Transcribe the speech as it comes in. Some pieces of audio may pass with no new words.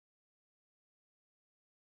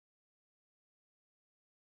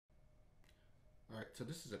Alright, so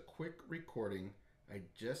this is a quick recording. I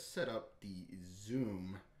just set up the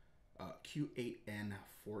Zoom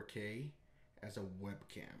Q8n-4K as a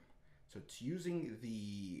webcam. So it's using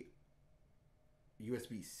the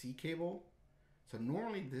USB C cable. So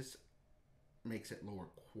normally this makes it lower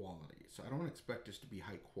quality. So I don't expect this to be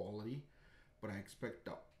high quality, but I expect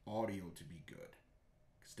the audio to be good.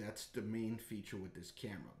 Because that's the main feature with this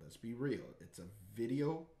camera. Let's be real. It's a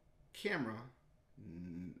video camera.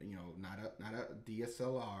 You know, not a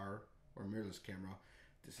DSLR or mirrorless camera.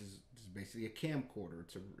 This is basically a camcorder.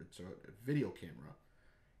 It's a video camera,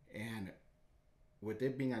 and with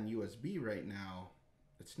it being on USB right now,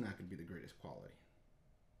 it's not going to be the greatest quality.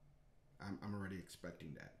 I'm already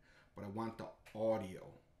expecting that, but I want the audio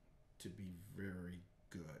to be very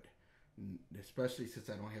good, especially since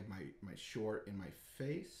I don't have my short in my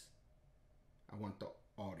face. I want the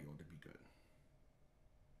audio to be good.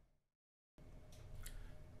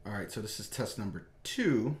 All right, so this is test number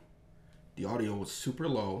 2. The audio was super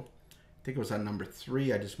low. I think it was on number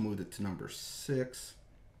 3. I just moved it to number 6.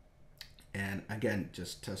 And again,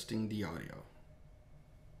 just testing the audio.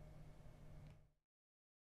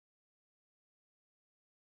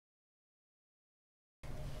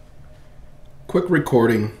 Quick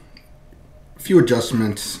recording, a few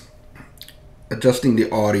adjustments, adjusting the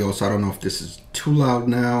audio, so I don't know if this is too loud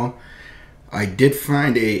now. I did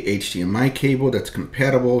find a HDMI cable that's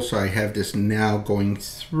compatible, so I have this now going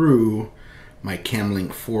through my Camlink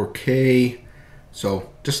 4K.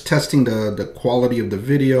 So just testing the quality of the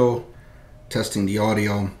video, testing the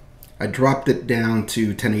audio. I dropped it down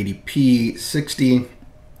to 1080p 60.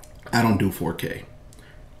 I don't do 4K.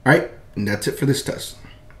 All right, and that's it for this test.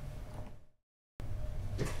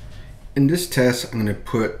 In this test, I'm going to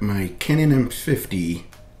put my Canon M50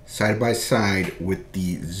 side by side with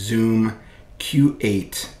the Zoom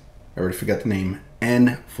Q8, I already forgot the name,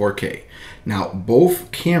 N-4K. Now,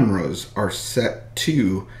 both cameras are set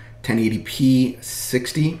to 1080p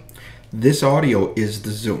 60. This audio is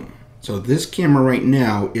the Zoom. So this camera right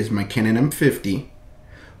now is my Canon M50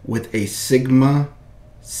 with a Sigma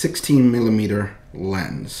 16mm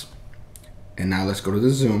lens. And now let's go to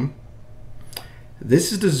the Zoom.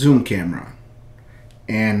 This is the Zoom camera.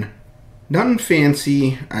 And nothing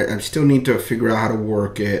fancy. I still need to figure out how to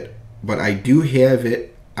work it. But I do have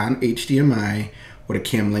it on HDMI with a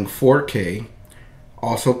Camlink 4K,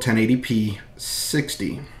 also 1080p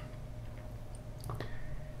 60.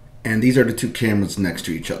 And these are the two cameras next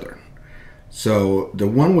to each other. So the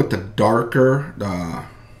one with the darker, the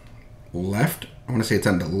left, I want to say it's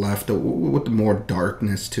on the left, with the more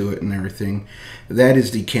darkness to it and everything, that is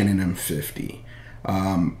the Canon M50.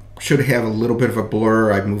 Should have a little bit of a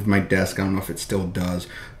blur. I moved my desk. I don't know if it still does.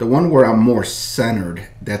 The one where I'm more centered,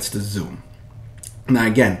 that's the Zoom. Now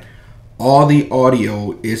again, all the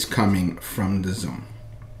audio is coming from the Zoom.